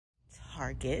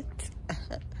Target.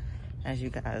 As you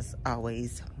guys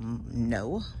always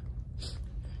know,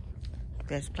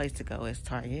 best place to go is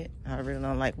Target. I really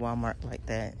don't like Walmart like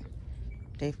that.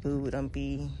 Their food don't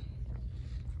be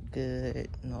good,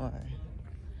 nor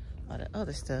all the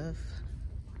other stuff.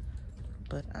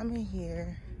 But I'm in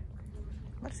here.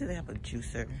 Let's see, they have a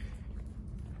juicer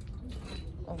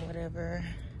or whatever.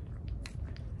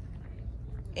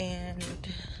 And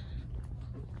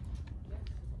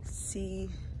see,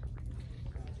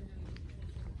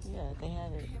 yeah, they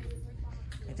have it.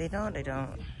 If they don't, they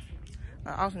don't.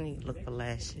 I also need to look for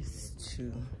lashes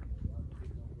too.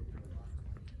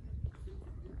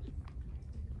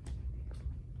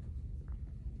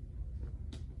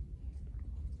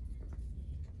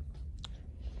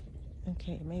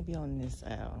 Okay, maybe on this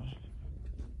aisle.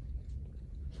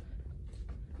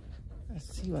 I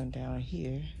see one down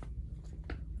here.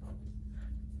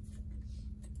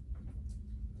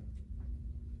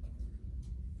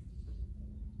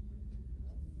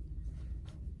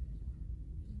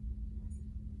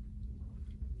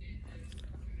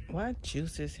 Why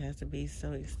juices has to be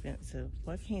so expensive?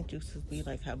 Why can't juices be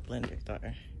like how blenders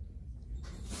are?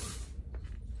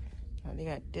 Oh, they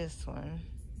got this one.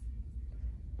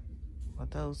 Or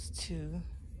those two.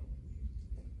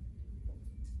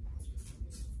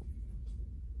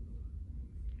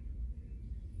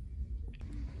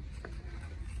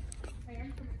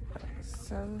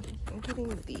 So I'm getting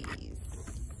these.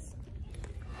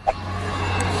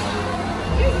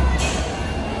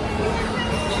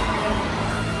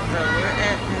 So we're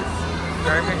at this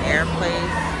urban air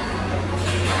place,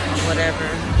 whatever,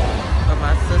 for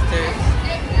my sister's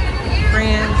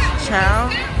friend's child.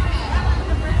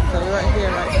 So we're right here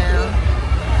right now,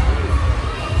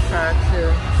 trying to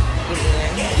get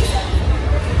in.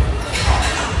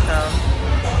 So,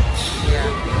 yeah,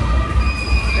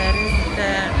 that is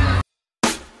that.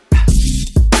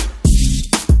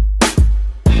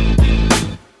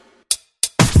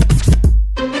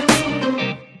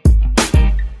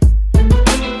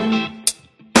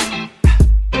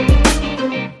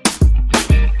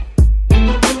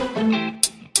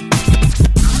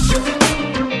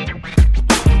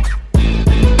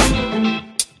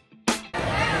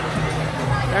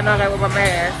 I know I got with my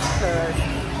mask because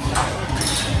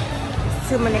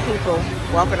too many people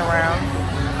walking around.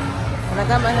 And I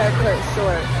got my hair cut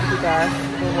short, if you guys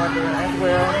were wondering as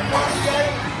well.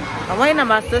 I'm waiting on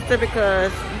my sister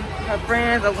because her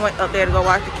friends went up there to go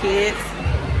watch the kids.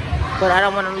 But I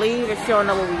don't want to leave if she don't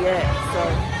know where we at. So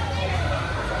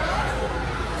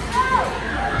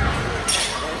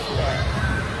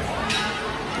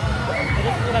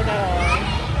this is what I got on.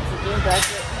 It's a jean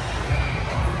jacket.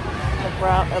 A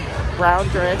brown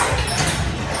dress.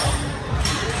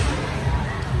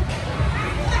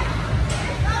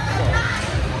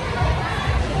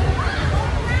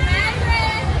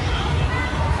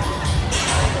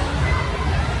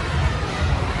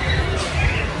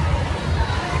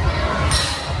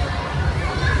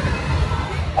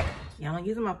 Y'all, I'm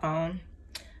using my phone.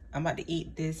 I'm about to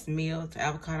eat this meal to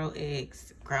avocado,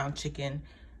 eggs, ground chicken,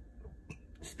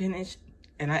 spinach,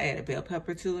 and I added bell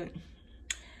pepper to it.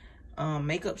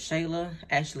 Makeup Shayla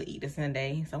actually eat this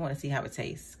Sunday, so I want to see how it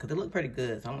tastes because it looked pretty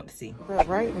good, so I want to see. But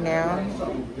right now,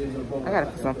 I gotta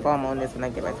put some foam on this when I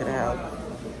get back to the house.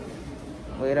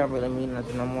 Well, it don't really mean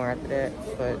nothing no more after that,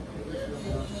 but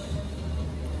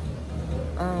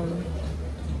I'm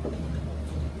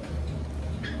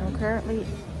currently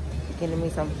getting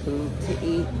me some food to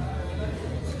eat.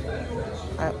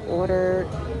 I ordered.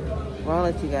 Well, I'll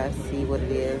let you guys see what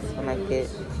it is when I get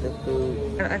the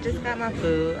food. I just got my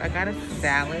food. I got a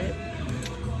salad.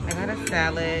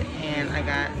 And I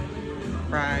got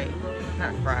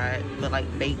not fried, but like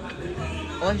baked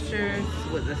oysters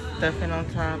with the stuffing on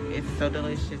top. It's so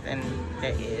delicious. And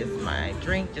that is my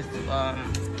drink. Just got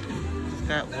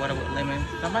water with lemon.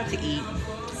 So I'm about to eat.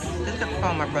 Just got to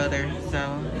call my brother. So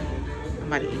I'm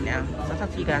about to eat now. So I'll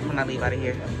talk to you guys when I leave out of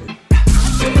here.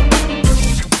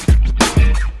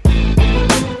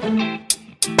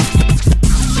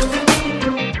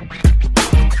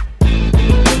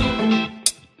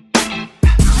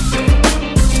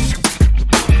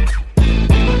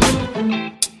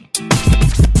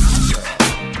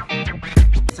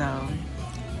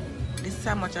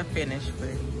 How much I finished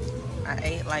with. I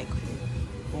ate like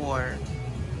 4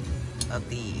 of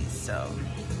these, so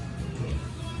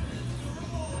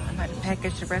I'm about to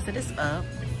package the rest of this up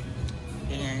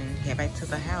and head back to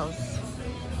the house.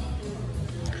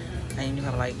 And you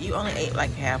have like, you only ate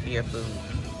like half of your food.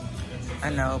 I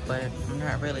know, but I'm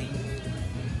not really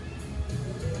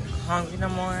hungry no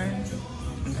more.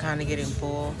 I'm kind of getting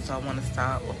full, so I want to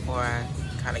stop before I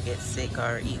kind of get sick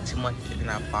or eat too much and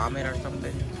I vomit or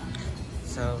something.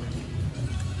 So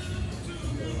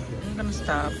I'm gonna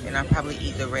stop and I'll probably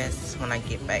eat the rest when I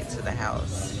get back to the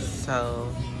house.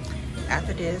 So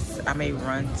after this, I may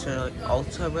run to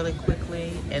Ulta really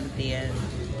quickly and then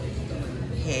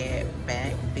head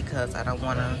back because I don't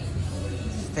want to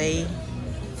stay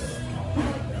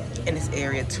in this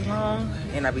area too long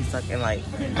and I'll be stuck in like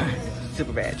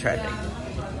super bad traffic.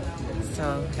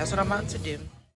 So that's what I'm about to do.